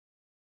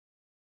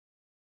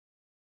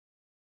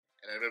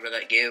And I remember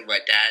that game. My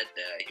dad,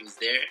 he was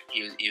there.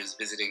 He was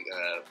visiting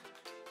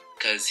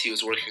because he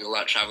was working a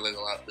lot, traveling a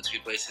lot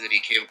between places. And he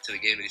came to the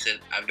game and he said,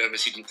 "I've never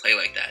seen you play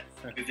like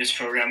that." With this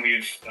program,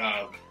 we've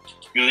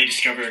really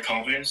discovered our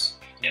confidence.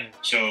 Yeah.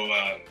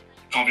 So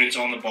confidence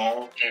on the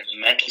ball. The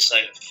mental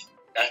side of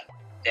that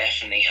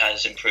definitely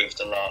has improved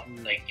a lot.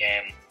 Like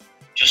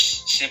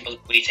just simple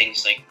wee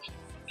things like,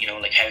 you know,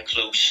 like how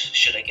close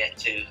should I get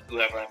to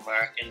whoever I'm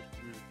marking,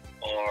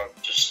 or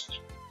just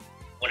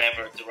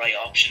whatever the right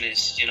option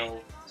is. You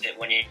know, that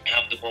when you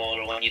have the ball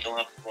or when you don't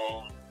have the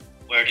ball,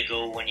 where to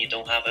go when you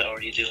don't have it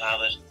or you do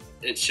have it.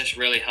 It's just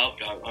really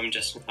helped. I'm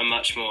just a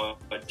much more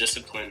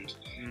disciplined,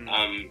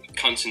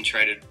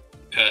 concentrated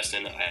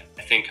person.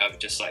 I think I've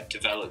just like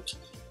developed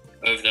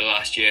over the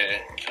last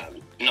year,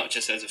 not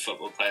just as a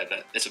football player,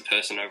 but as a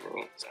person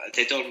overall.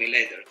 They told me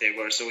later they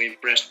were so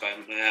impressed by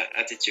my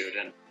attitude,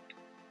 and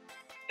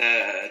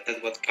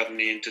that what got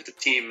me into the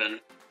team,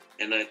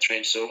 and I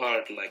trained so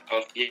hard, like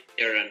half year,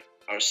 and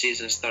our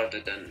season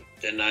started, and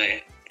then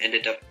I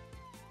ended up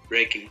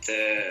breaking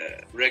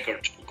the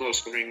goal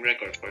scoring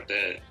record for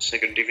the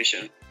second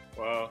division.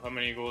 Wow, how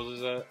many goals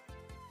is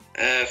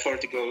that?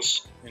 40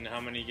 goals. In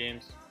how many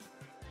games?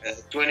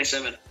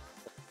 27.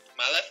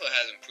 My left foot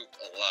has improved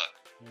a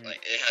lot.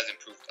 Like, it has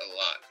improved a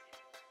lot.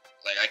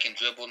 Like, I can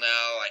dribble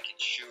now, I can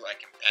shoot, I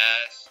can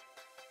pass.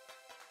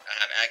 I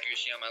have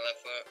accuracy on my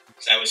left foot.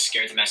 Because I was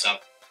scared to mess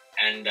up,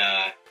 and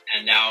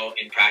now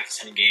in practice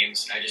and in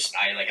games,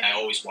 I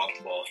always walk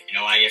the ball. You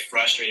know, I get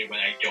frustrated when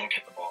I don't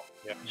get the ball.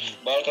 Yeah.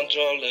 Ball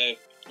control,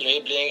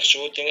 dribbling,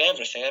 shooting,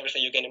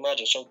 everything you can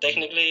imagine. So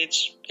technically,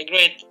 it's a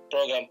great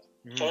program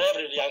for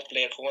every young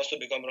player who wants to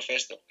become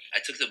professional. I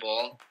took the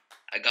ball,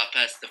 I got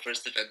past the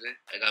first defender,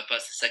 I got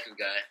past the second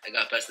guy, I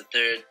got past the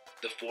third,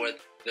 the fourth,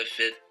 the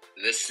fifth,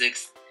 the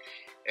sixth,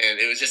 and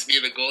it was just me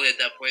and the goalie at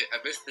that point. I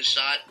missed the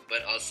shot, but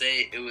I'll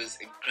say it was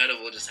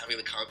incredible just having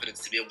the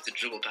confidence to be able to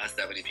dribble past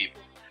that many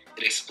people.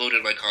 It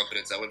exploded my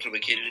confidence. I went from a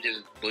kid who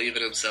didn't believe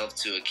in himself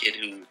to a kid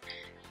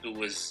who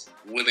was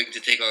willing to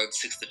take on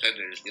 6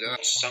 defenders, you know?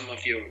 Some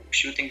of your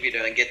shooting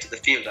video and get to the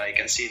field, I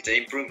can see the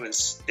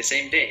improvements the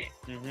same day.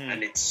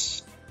 And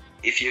it's,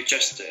 if you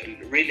just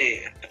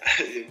really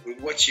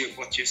watch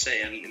what you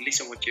say and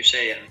listen what you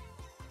say and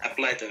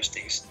apply those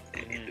things,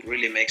 it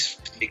really makes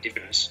a big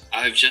difference.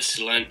 I've just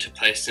learned to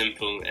play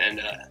simple,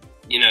 and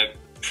you know,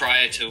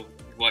 prior to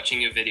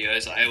watching your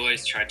videos, I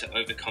always tried to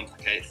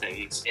overcomplicate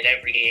things. In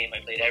every game, I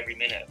played every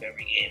minute of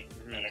every game,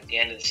 and at the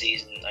end of the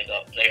season, I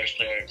got player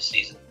of the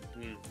season.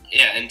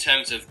 Yeah, in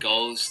terms of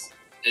goals,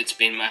 it's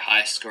been my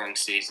highest scoring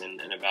season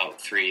in about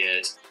 3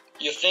 years.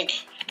 You think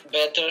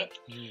better,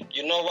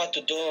 you know what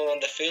to do on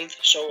the field.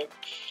 So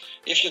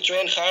if you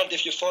train hard,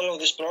 if you follow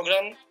this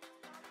program,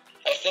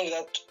 I think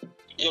that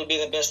you'll be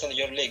the best in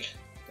your league.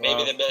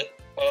 Maybe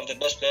one of the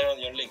best players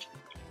in your league.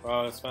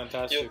 Wow, that's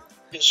fantastic.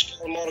 You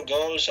score more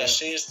goals,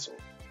 assists,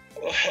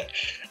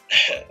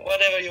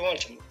 whatever you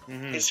want.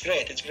 It's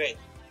great, it's great.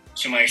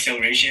 So my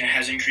acceleration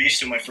has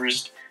increased. So my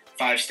first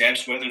 5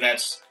 steps, whether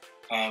that's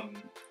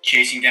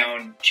chasing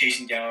down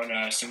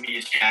somebody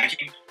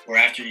attacking, or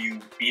after you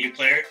beat a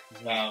player,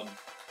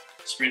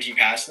 sprinting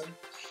past them,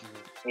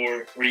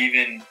 or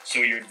even so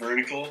you're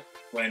vertical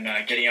when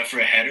getting out for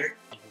a header,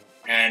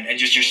 and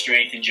just your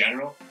strength in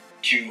general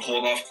to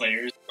hold off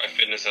players. My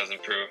fitness has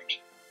improved.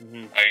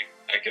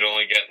 I could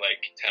only get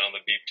like 10 on the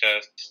beep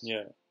test.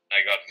 Yeah.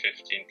 I got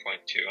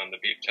 15.2 on the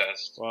beep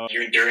test. Wow.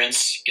 Your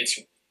endurance gets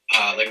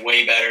like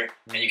way better,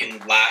 and you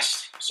can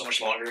last so much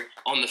longer.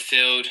 On the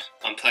field,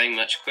 I'm playing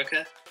much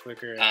quicker.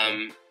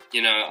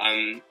 You know,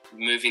 I'm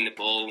moving the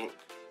ball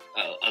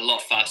a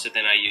lot faster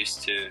than I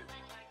used to,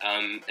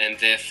 and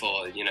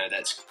therefore, you know,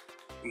 that's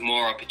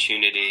more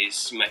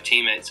opportunities. My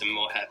teammates are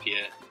more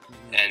happier,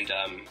 and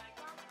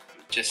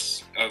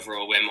just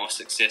overall, we're more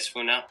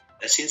successful now.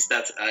 Since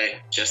that, I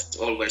just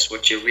always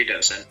watch your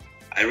videos, and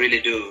I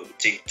really do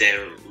think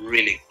they're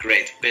really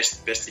great,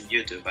 best in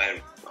YouTube.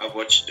 I've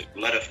watched a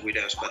lot of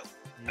videos, but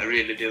I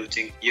really do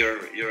think you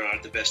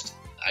are the best.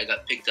 I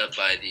got picked up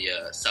by the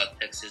South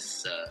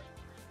Texas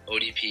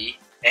ODP.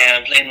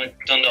 I'm playing with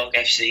Dundalk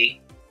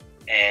FC,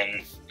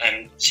 and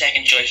I'm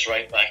second choice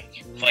right back,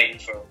 fighting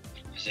for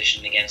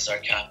position against our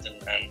captain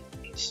and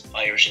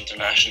Irish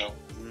international.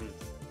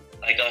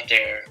 I got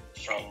there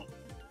from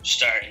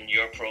starting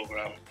your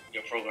program.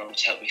 Your program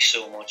has helped me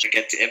so much. You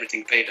get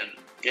everything paid, and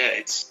yeah,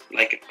 it's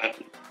like I'm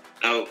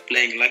now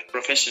playing like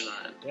professional,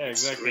 and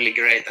it's really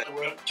great.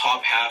 We're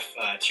top half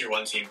tier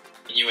 1 team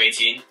in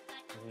U18,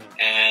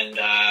 and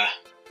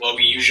well,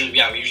 we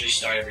usually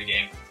start every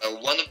game.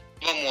 One of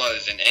them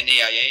was an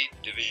NAIA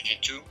Division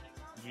 2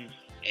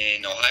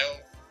 in Ohio,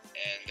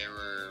 and they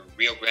were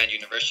Rio Grande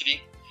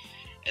University,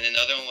 and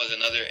another one was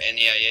another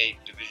NAIA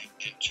Division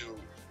 2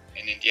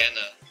 in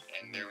Indiana,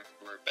 and they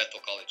were Bethel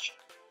College.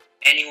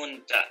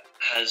 Anyone that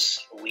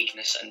has a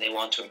weakness and they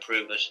want to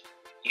improve it,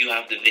 you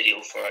have the video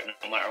for it,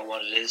 no matter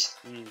what it is.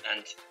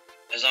 And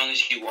as long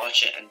as you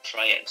watch it and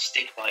try it and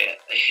stick by it,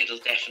 it'll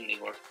definitely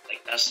work.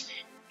 Like, that's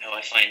how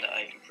I find that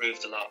I've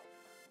improved a lot.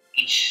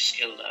 each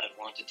skill that I've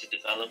wanted to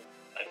develop.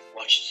 I've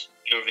watched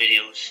your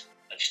videos,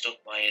 I've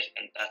stuck by it,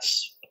 and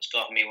that's what's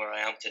got me where I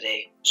am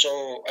today. So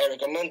I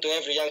recommend to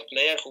every young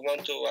player who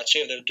want to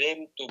achieve their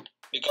dream to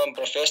become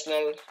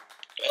professional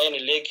to any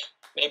league,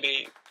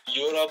 maybe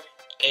Europe,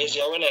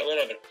 Asia,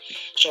 wherever.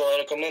 So I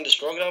recommend this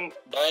program,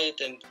 buy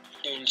it, and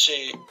you will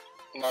see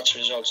much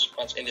results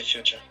in the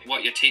future.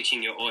 What you're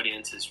teaching your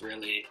audience is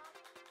really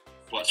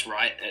what's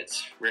right.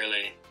 It's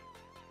really,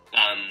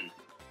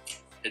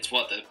 it's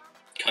what the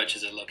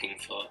coaches are looking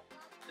for.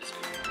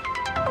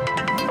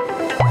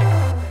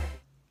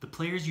 The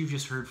players you've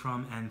just heard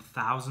from and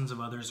thousands of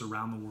others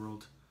around the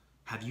world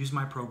have used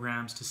my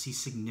programs to see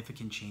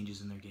significant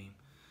changes in their game.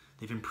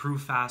 They've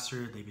improved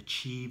faster, they've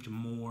achieved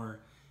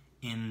more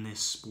in this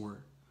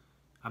sport.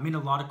 I've made a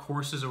lot of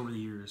courses over the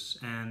years,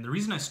 and the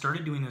reason I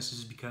started doing this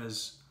is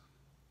because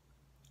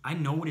I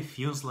know what it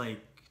feels like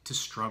to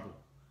struggle.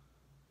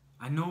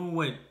 I know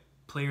what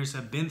players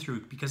have been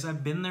through because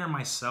I've been there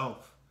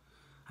myself.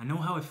 I know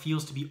how it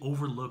feels to be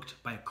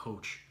overlooked by a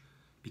coach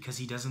because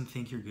he doesn't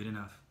think you're good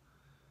enough.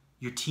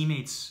 Your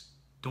teammates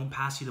don't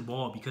pass you the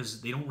ball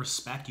because they don't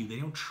respect you, they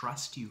don't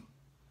trust you.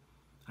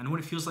 I know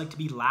what it feels like to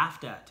be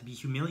laughed at, to be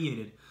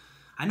humiliated.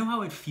 I know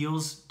how it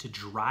feels to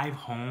drive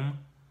home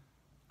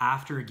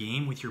after a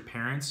game with your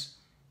parents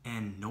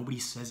and nobody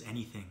says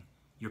anything.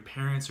 Your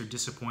parents are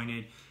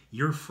disappointed,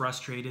 you're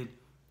frustrated.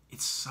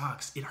 It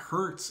sucks, it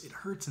hurts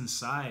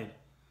inside.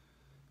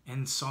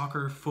 And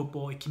soccer,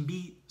 football, it can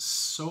be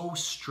so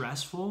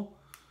stressful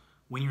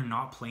when you're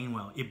not playing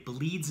well. It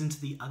bleeds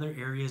into the other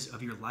areas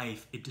of your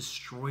life. It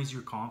destroys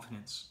your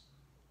confidence.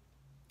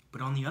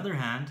 But on the other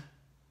hand,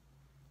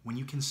 when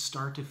you can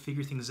start to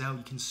figure things out,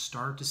 you can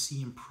start to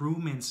see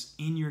improvements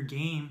in your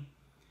game,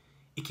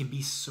 it can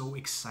be so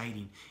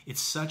exciting.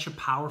 It's such a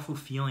powerful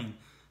feeling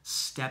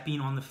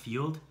stepping on the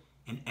field,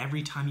 and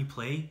every time you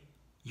play,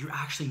 you're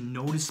actually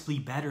noticeably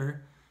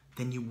better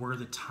than you were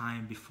the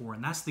time before.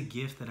 And that's the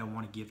gift that I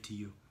want to give to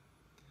you.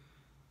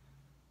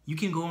 You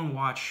can go and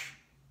watch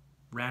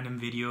random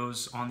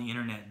videos on the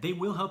internet. They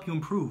will help you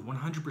improve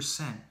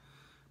 100%.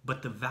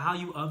 But the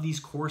value of these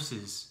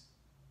courses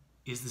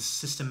is the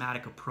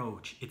systematic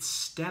approach. It's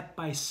step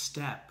by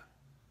step,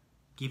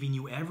 giving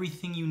you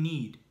everything you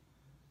need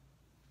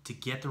to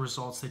get the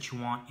results that you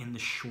want in the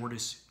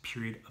shortest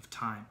period of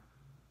time.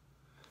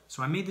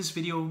 So I made this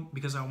video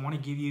because I want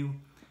to give you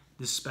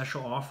this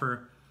special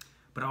offer,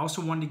 but I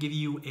also wanted to give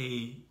you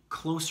a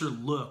closer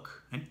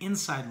look, an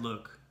inside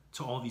look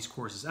to all these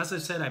courses. As I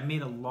said, I've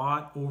made a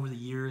lot over the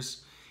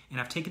years,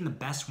 and I've taken the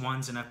best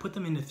ones and I've put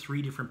them into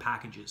 3 different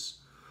packages.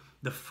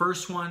 The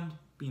first one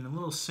being a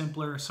little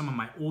simpler, some of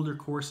my older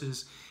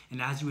courses, and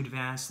as you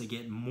advance, they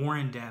get more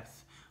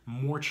in-depth,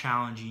 more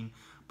challenging,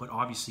 but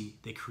obviously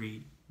they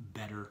create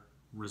better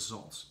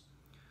results.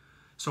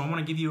 So I want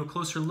to give you a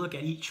closer look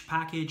at each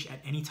package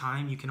at any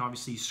time. You can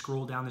obviously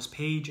scroll down this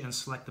page and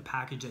select the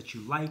package that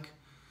you like,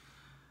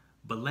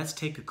 but let's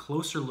take a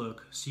closer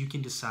look so you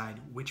can decide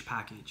which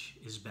package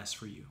is best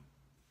for you.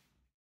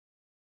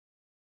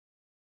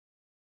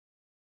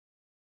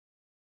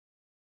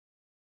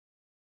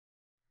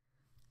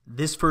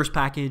 This first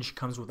package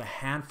comes with a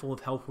handful of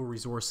helpful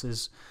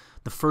resources.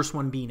 The first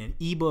one being an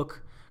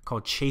ebook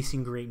called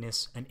Chasing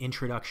Greatness, an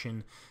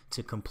introduction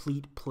to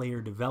complete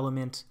player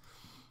development.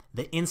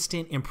 The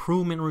instant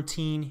improvement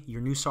routine,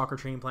 your new soccer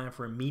training plan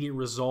for immediate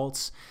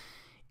results.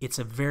 It's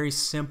a very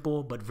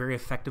simple but very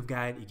effective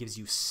guide. It gives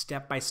you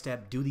step by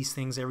step, do these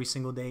things every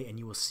single day and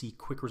you will see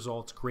quick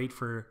results. Great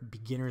for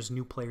beginners,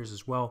 new players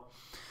as well.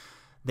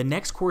 The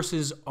next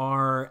courses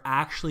are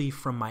actually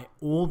from my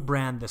old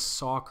brand, the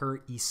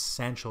Soccer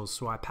Essentials.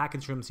 So I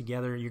packaged them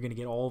together. You're going to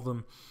get all of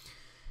them.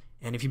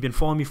 And if you've been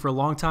following me for a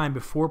long time,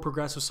 before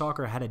Progressive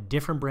Soccer, I had a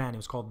different brand. It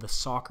was called the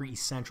Soccer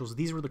Essentials.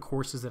 These were the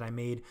courses that I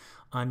made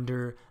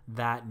under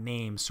that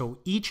name. So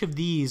each of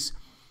these,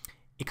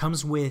 it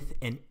comes with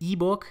an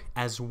ebook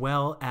as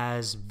well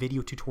as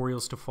video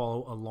tutorials to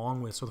follow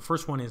along with. So the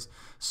first one is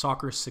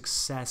Soccer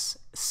Success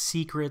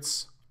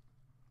Secrets.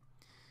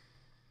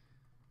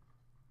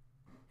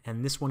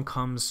 And this one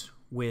comes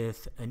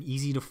with an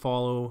easy to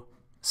follow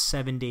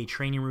 7-day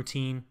training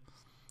routine.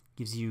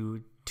 Gives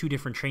you 2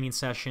 different training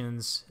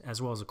sessions as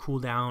well as a cool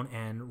down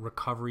and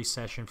recovery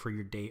session for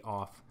your day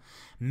off.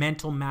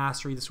 Mental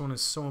mastery, this one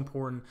is so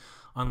important.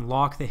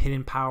 Unlock the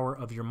hidden power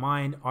of your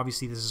mind.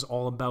 Obviously, this is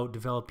all about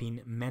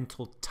developing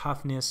mental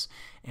toughness,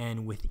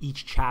 and with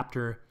each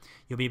chapter,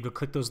 you'll be able to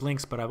click those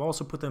links, but I've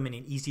also put them in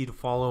an easy to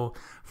follow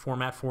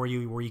format for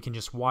you where you can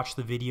just watch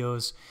the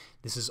videos.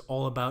 This is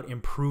all about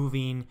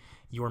improving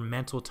your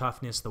mental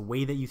toughness, the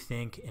way that you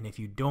think, and if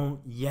you don't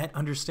yet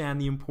understand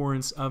the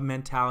importance of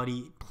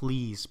mentality,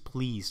 please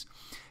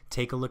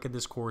take a look at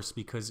this course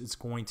because it's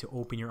going to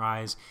open your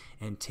eyes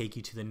and take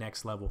you to the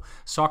next level.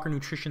 Soccer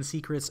Nutrition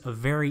Secrets, a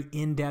very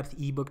in-depth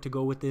ebook to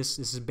go with this.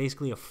 This is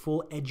basically a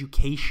full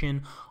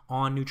education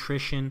on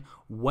nutrition.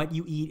 What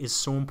you eat is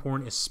so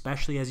important,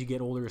 especially as you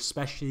get older,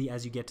 especially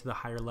as you get to the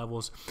higher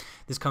levels.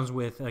 This comes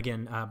with,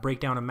 again, a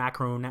breakdown of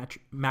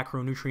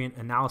macronutrient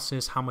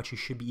analysis, how much you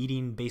should be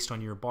eating based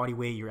on your body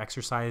weight, your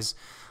exercise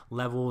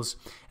levels,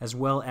 as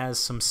well as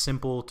some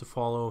simple to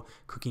follow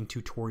cooking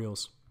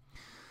tutorials.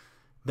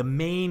 The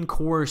main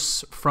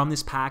course from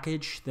this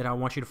package that I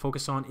want you to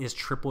focus on is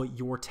Triple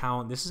Your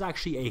Talent. This is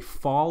actually a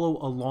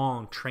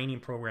follow-along training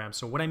program.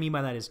 So what I mean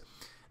by that is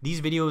these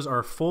videos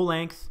are full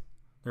length.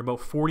 They're about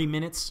 40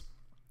 minutes.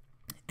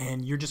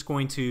 And you're just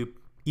going to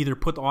either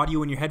put the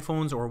audio in your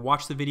headphones or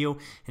watch the video,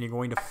 and you're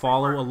going to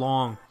follow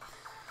along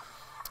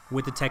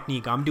with the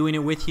technique. I'm doing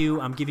it with you.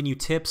 I'm giving you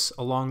tips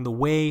along the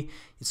way.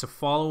 It's a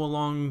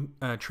follow-along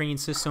training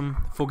system.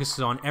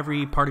 Focuses on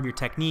every part of your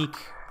technique.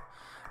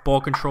 Ball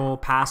control,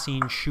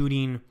 passing,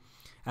 shooting,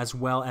 as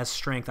well as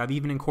strength. I've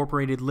even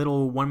incorporated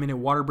little 1-minute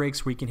water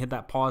breaks where you can hit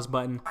that pause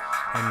button,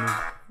 and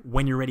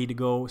when you're ready to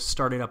go,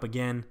 start it up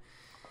again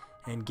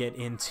and get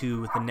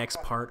into the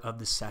next part of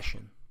the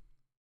session.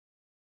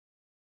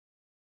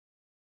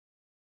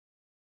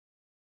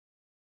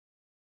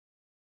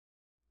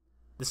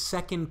 The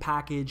second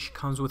package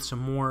comes with some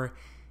more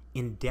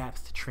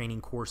in-depth training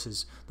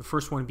courses. The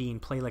first one being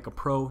Play Like a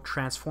Pro,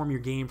 transform your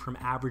game from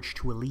average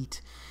to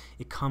elite.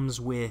 It comes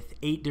with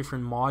 8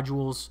 different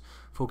modules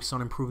focused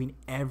on improving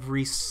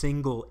every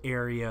single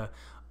area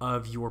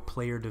of your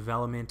player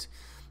development.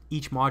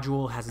 Each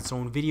module has its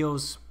own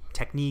videos,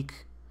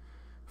 technique,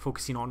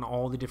 focusing on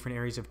all the different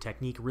areas of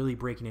technique, really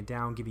breaking it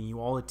down, giving you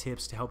all the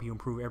tips to help you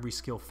improve every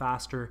skill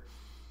faster.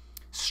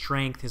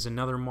 Strength is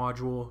another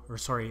module, or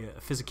sorry,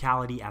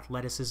 physicality,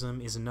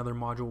 athleticism is another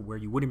module where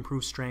you would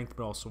improve strength,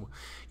 but also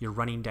your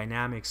running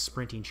dynamics,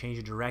 sprinting, change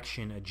of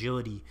direction,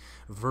 agility,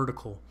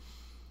 vertical.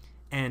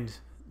 And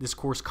this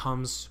course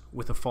comes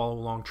with a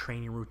follow-along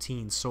training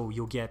routine. So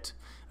you'll get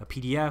a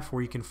PDF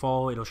where you can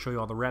follow. It'll show you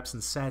all the reps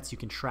and sets. You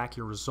can track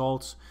your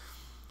results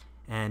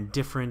and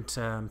different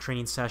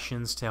training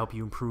sessions to help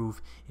you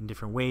improve in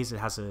different ways. It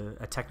has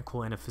a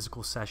technical and a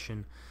physical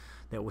session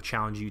that will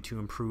challenge you to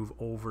improve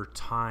over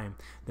time.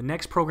 The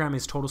next program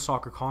is Total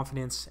Soccer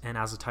Confidence, and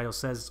as the title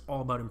says, it's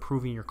all about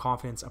improving your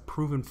confidence, a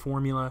proven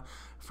formula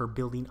for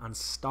building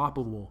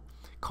unstoppable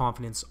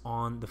confidence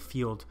on the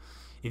field.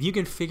 If you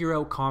can figure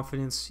out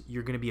confidence,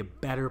 you're going to be a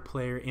better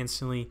player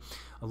instantly.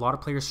 A lot of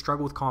players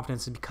struggle with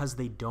confidence because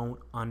they don't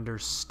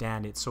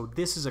understand it. So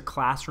this is a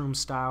classroom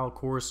style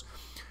course,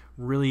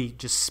 really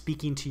just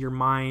speaking to your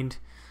mind.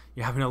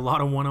 You're having a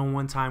lot of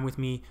one-on-one time with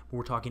me.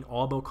 We're talking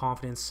all about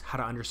confidence, how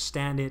to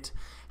understand it,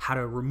 how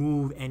to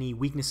remove any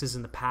weaknesses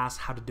in the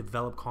past, how to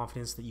develop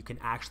confidence that you can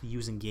actually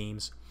use in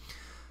games.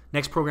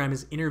 Next program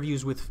is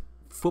interviews with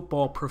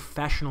football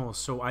professionals.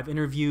 So I've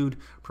interviewed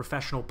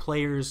professional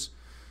players,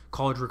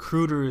 college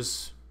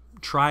recruiters,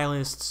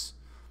 trialists.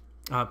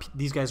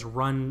 These guys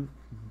run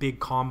big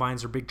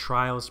combines or big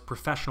trials,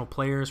 professional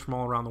players from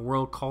all around the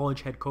world,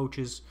 college head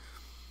coaches,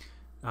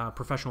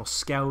 professional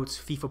scouts,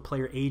 FIFA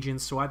player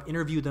agents. So I've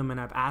interviewed them and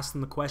I've asked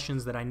them the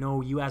questions that I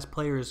know you as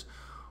players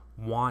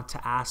want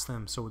to ask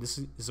them. So this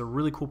is a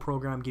really cool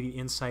program, give you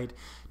insight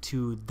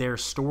to their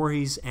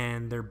stories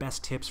and their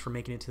best tips for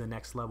making it to the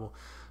next level.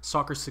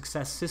 Soccer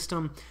Success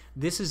System.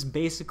 This is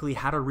basically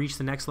how to reach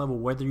the next level,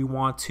 whether you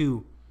want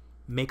to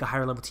make a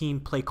higher level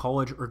team, play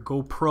college, or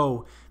go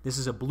pro. This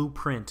is a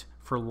blueprint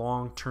for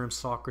long-term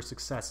soccer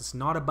success. It's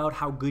not about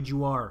how good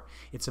you are.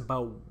 It's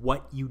about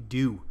what you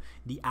do,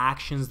 the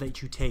actions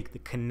that you take, the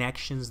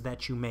connections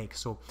that you make.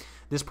 So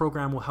this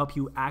program will help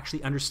you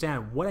actually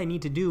understand what I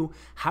need to do,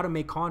 how to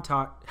make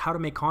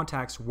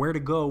contacts, where to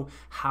go,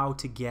 how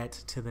to get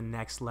to the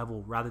next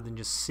level, rather than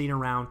just sitting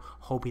around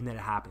hoping that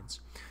it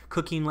happens.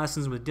 Cooking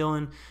lessons with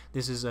Dylan.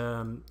 This is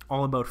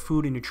all about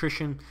food and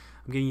nutrition.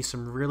 I'm giving you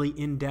some really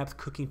in-depth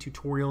cooking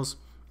tutorials,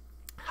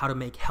 how to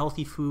make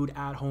healthy food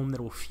at home that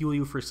will fuel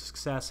you for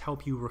success,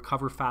 help you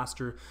recover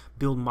faster,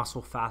 build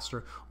muscle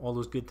faster, all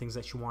those good things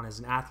that you want as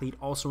an athlete.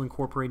 Also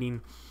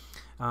incorporating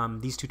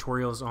these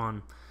tutorials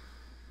on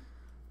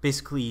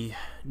basically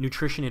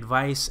nutrition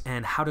advice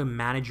and how to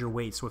manage your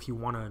weight. So if you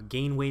want to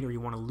gain weight or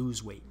you want to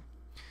lose weight.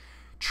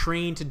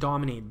 Train to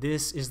Dominate.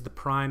 This is the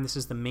prime, this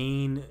is the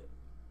main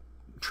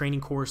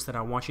training course that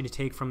I want you to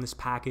take from this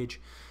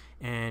package,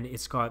 and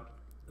it's got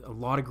a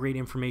lot of great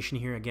information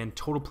here. Again,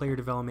 total player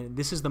development.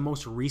 This is the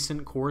most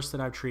recent course that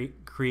I've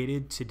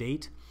created to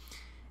date,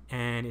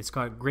 and it's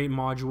got great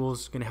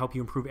modules, going to help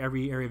you improve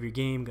every area of your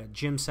game. Got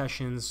gym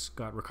sessions,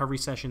 got recovery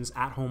sessions,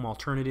 at-home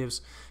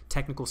alternatives,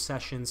 technical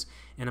sessions,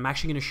 and I'm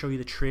actually going to show you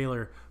the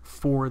trailer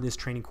for this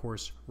training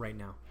course right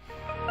now.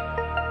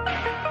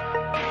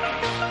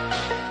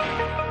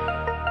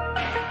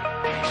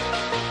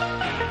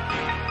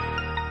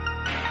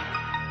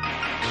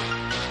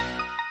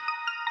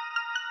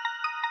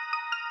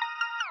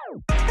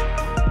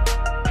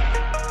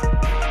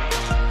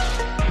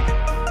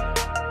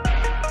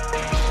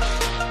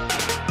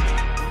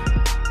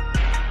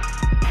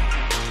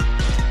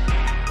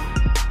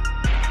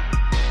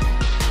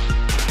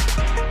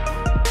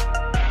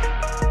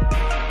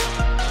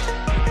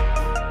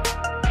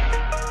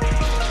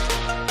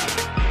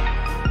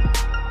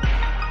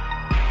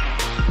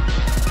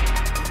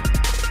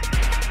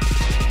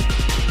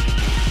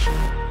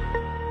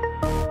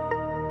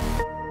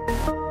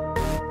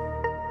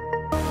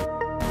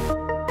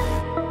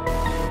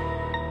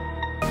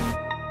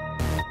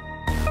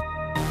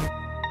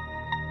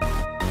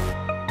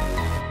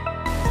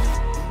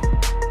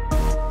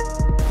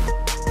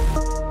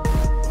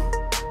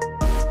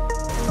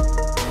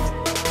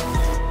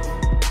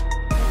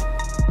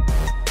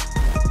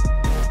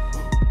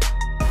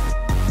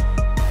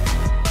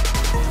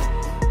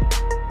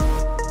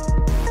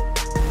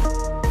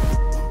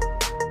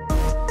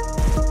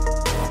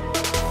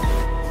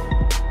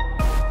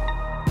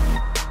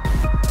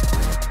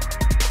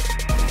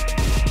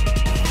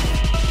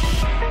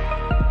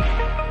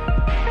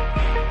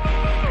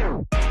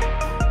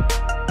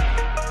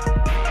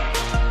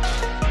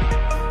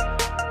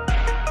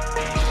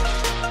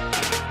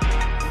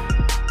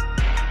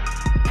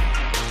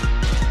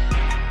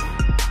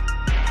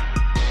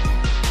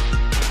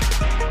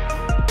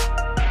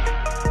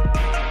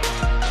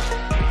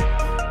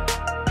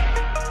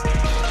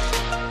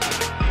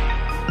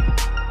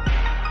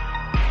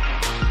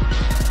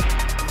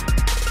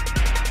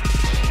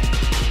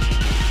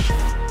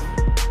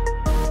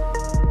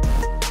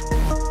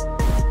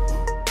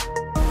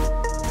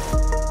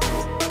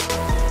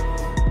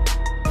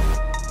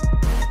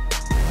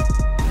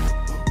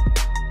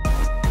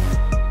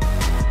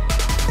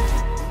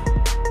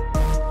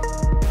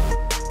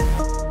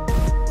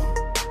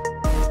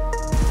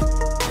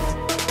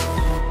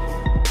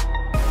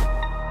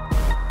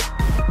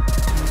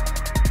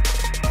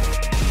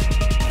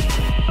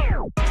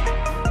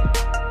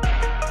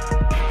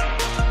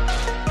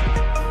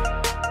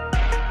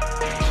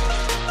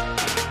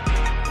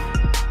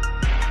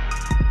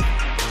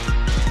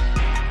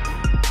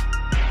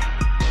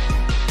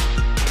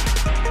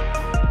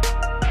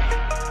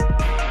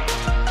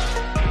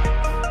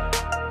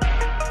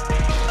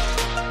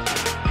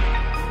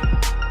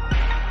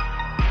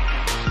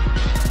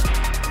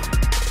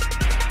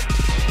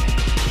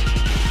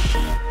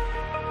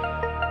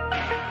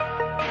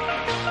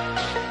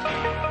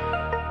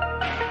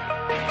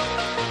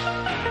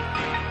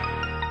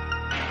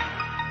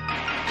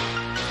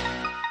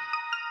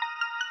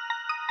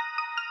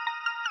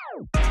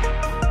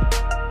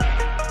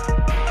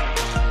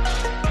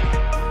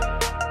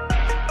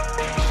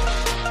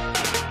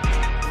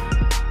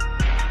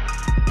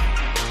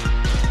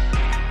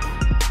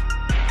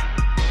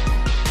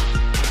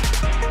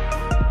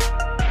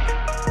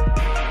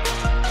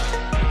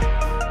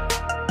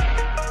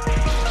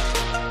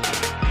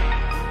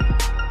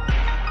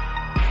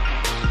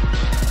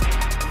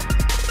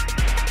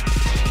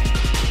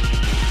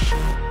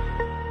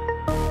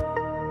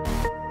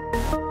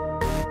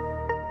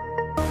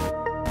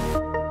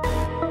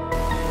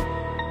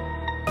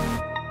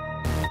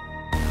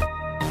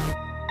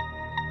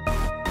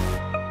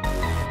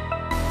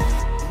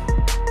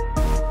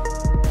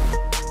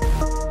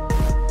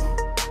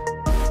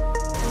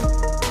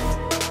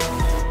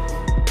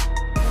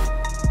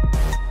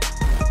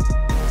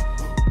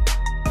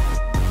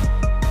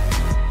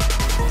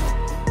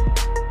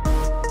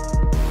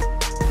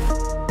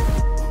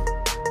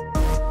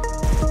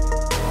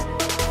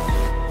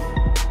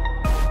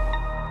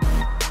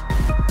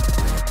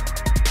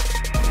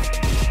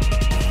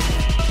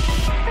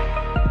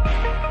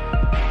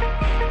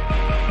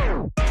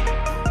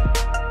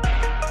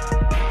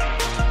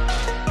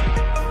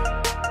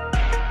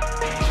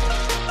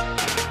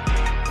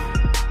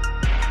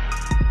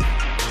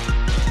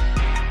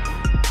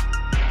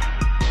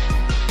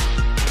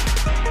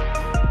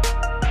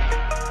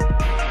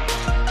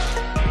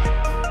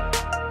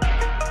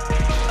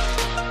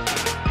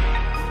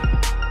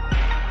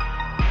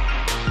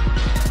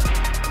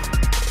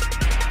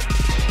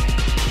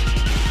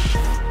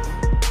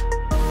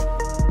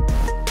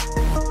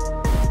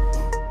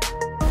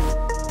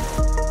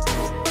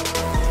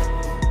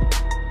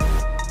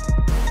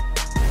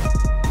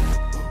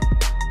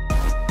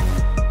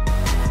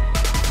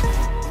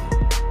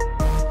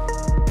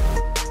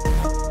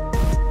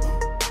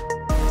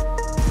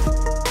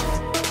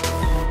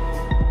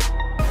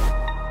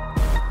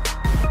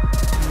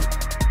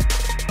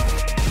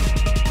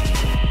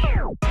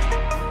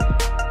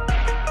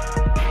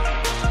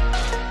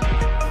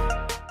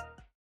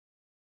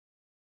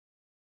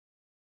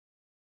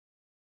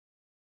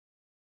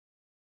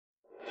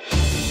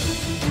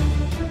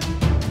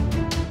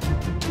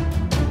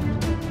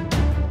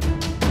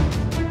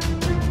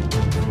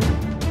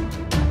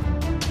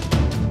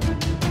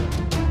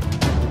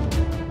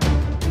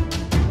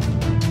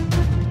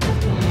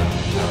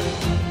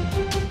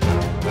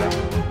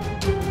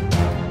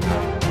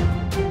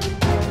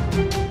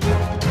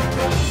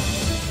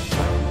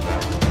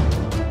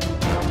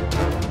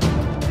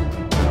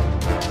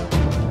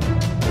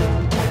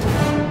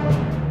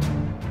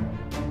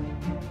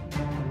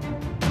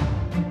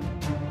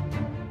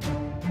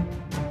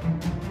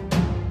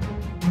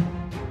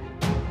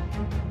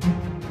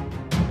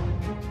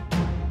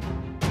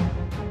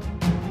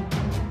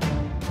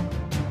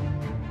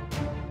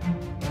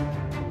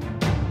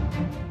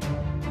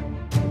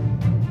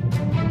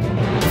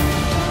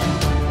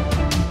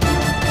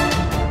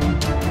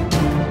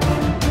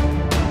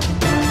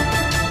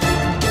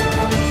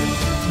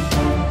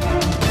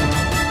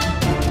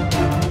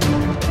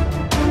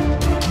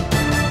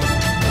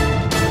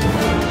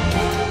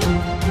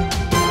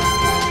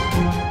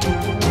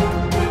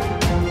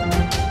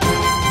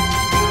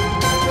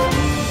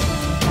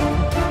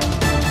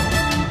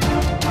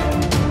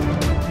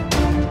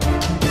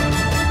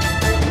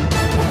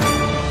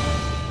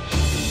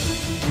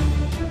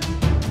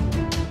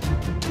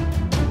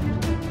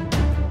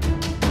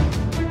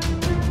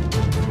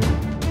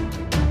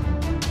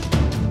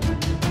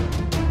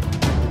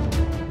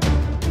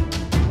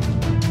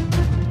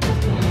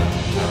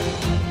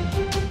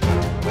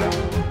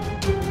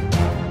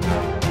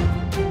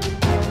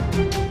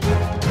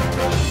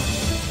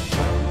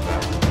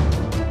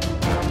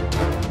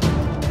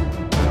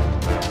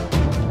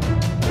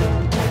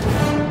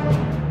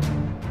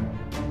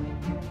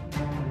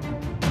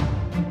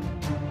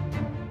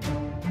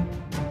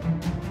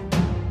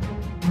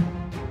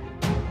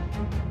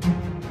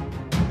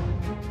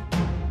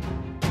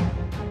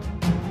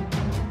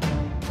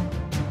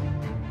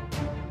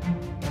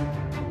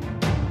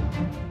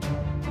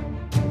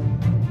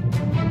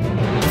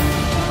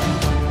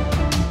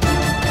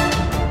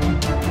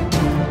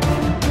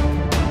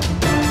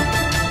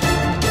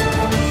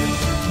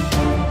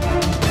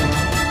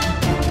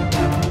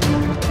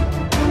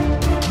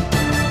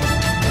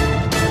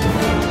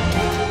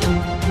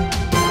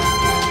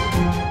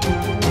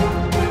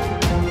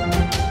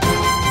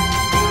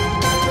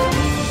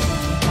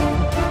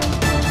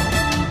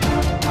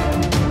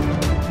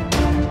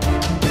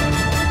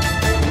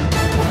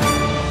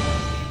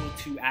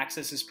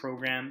 access this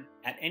program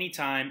at any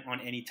time on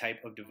any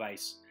type of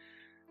device.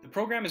 The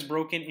program is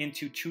broken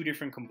into two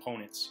different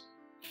components: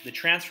 the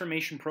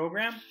transformation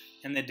program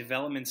and the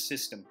development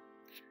system.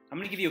 I'm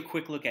going to give you a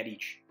quick look at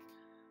each.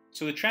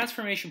 So the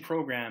transformation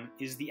program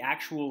is the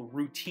actual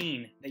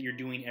routine that you're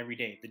doing every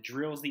day, the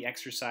drills, the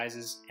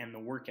exercises, and the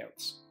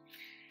workouts.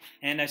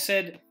 And I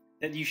said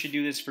that you should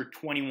do this for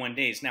 21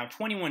 days. Now,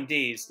 21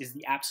 days is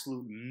the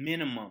absolute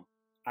minimum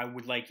I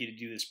would like you to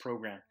do this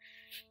program.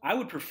 I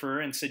would prefer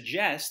and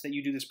suggest that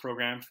you do this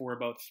program for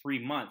about 3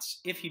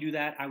 months. If you do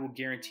that, I will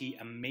guarantee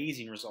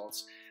amazing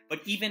results. But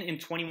even in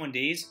 21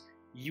 days,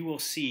 you will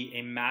see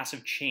a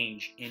massive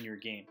change in your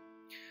game.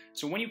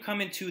 So when you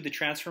come into the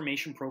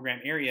transformation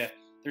program area,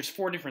 there's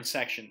 4 different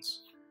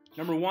sections.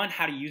 Number 1,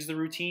 how to use the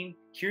routine.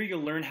 Here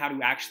you'll learn how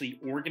to actually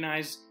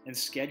organize and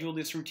schedule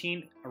this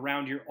routine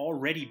around your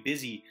already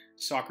busy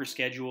soccer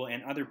schedule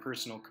and other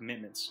personal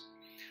commitments.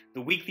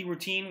 The weekly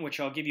routine, which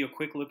I'll give you a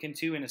quick look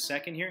into in a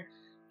second here,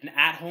 an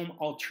at-home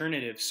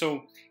alternative.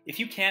 So if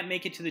you can't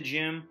make it to the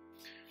gym,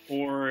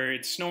 or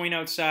it's snowing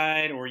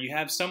outside, or you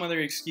have some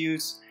other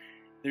excuse,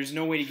 there's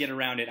no way to get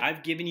around it.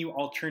 I've given you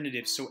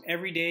alternatives, so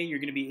every day you're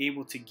going to be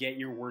able to get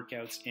your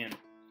workouts in.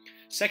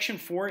 Section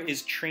 4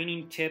 is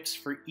training tips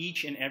for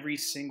each and every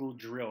single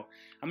drill.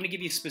 I'm going to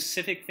give you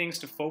specific things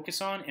to focus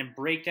on and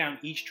break down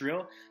each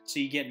drill so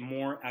you get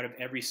more out of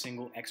every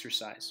single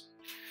exercise.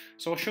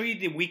 So I'll show you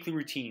the weekly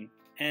routine,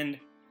 and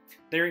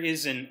there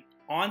is an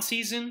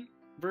on-season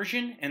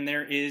version and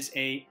there is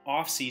a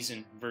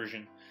off-season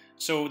version.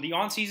 So the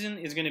on-season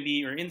is going to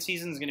be, or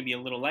in-season is going to be a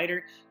little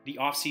lighter. The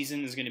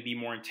off-season is going to be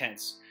more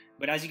intense.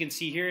 But as you can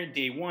see here,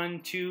 day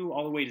 1, 2,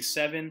 all the way to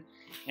 7,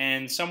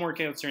 and some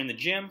workouts are in the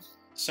gym,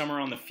 some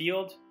are on the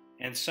field,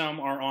 and some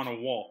are on a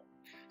wall.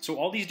 So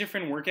all these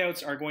different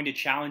workouts are going to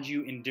challenge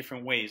you in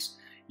different ways.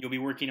 You'll be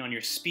working on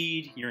your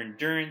speed, your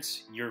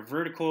endurance, your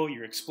vertical,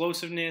 your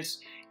explosiveness,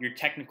 your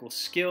technical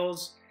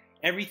skills.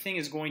 Everything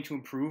is going to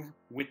improve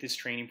with this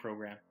training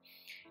program.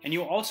 And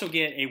you'll also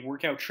get a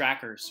workout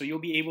tracker, so you'll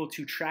be able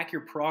to track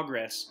your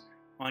progress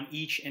on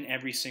each and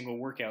every single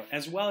workout,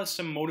 as well as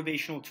some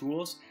motivational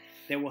tools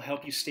that will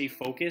help you stay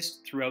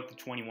focused throughout the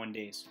 21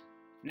 days.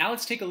 Now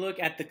let's take a look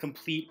at the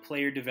complete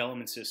player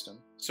development system.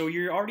 So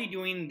you're already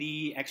doing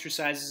the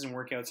exercises and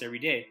workouts every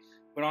day,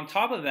 but on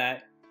top of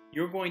that,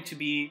 you're going to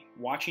be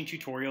watching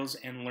tutorials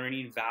and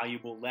learning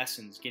valuable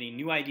lessons, getting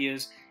new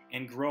ideas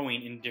and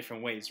growing in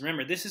different ways.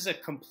 Remember, this is a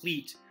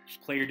complete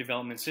player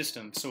development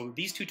system. So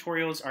these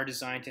tutorials are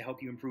designed to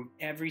help you improve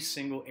every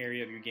single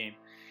area of your game.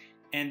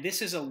 And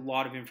this is a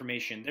lot of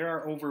information. There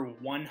are over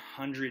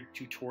 100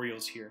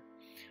 tutorials here.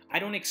 I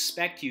don't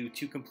expect you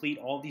to complete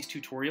all these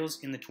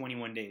tutorials in the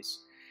 21 days.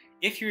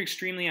 If you're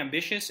extremely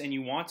ambitious and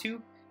you want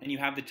to, and you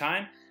have the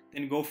time,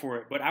 then go for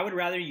it. But I would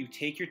rather you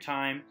take your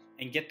time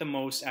and get the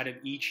most out of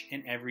each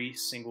and every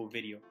single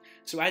video.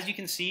 So as you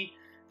can see,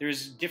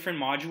 there's different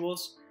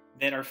modules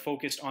that are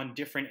focused on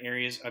different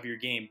areas of your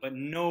game, but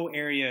no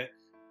area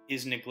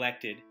is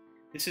neglected.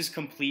 This is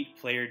complete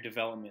player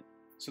development.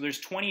 So there's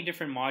 20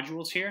 different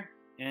modules here,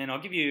 and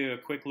I'll give you a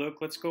quick look.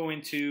 Let's go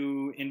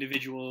into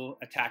individual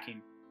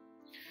attacking.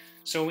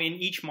 So in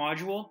each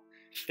module,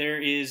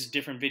 there is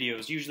different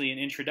videos, usually an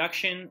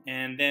introduction,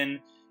 and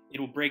then it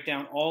will break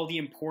down all the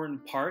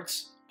important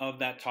parts of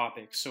that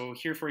topic. So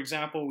here, for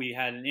example, we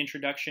had an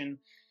introduction,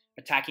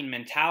 attacking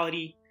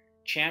mentality,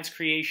 chance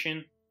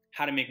creation,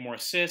 how to make more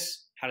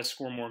assists, how to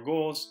score more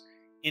goals,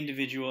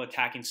 individual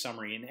attacking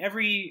summary. And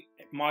every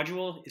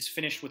module is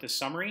finished with a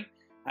summary,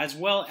 as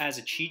well as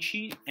a cheat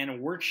sheet and a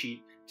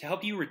worksheet to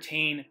help you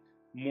retain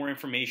more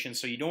information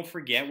so you don't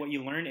forget what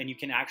you learned and you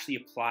can actually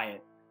apply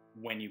it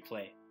when you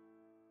play.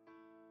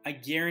 I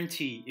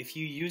guarantee if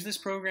you use this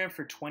program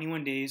for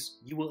 21 days,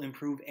 you will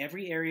improve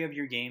every area of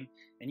your game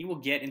and you will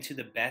get into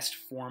the best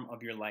form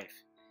of your life.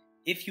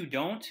 If you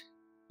don't,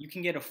 you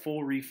can get a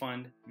full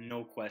refund,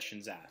 no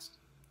questions asked.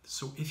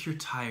 So if you're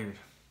tired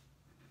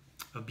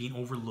of being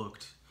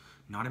overlooked,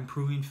 not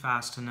improving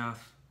fast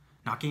enough,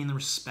 not getting the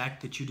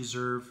respect that you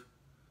deserve,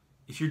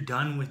 if you're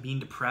done with being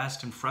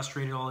depressed and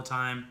frustrated all the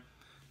time,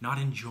 not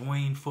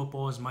enjoying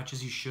football as much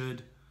as you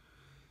should,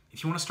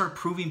 if you want to start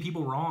proving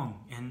people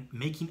wrong and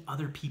making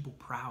other people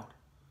proud,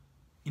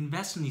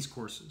 invest in these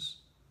courses.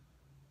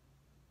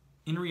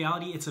 In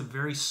reality, it's a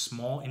very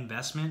small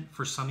investment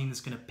for something that's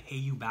going to pay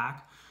you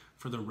back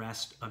for the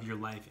rest of your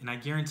life. And I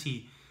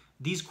guarantee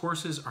these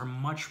courses are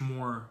much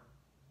more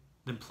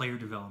than player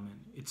development.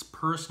 It's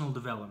personal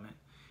development.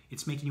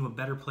 It's making you a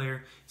better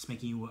player. It's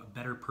making you a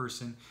better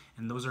person.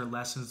 And those are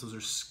lessons, those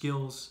are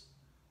skills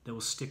that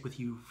will stick with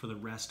you for the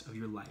rest of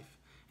your life.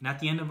 And at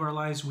the end of our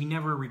lives, we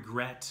never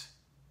regret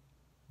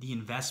the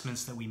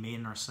investments that we made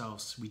in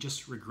ourselves. We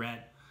just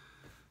regret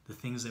the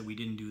things that we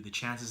didn't do, the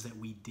chances that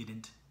we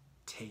didn't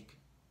take.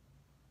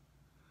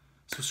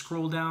 So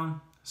scroll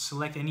down,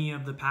 select any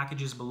of the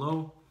packages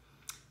below.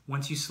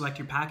 Once you select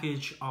your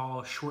package,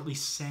 I'll shortly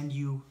send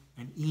you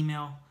an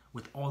email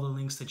with all the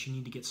links that you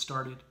need to get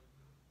started,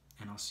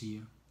 and I'll see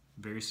you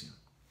very soon.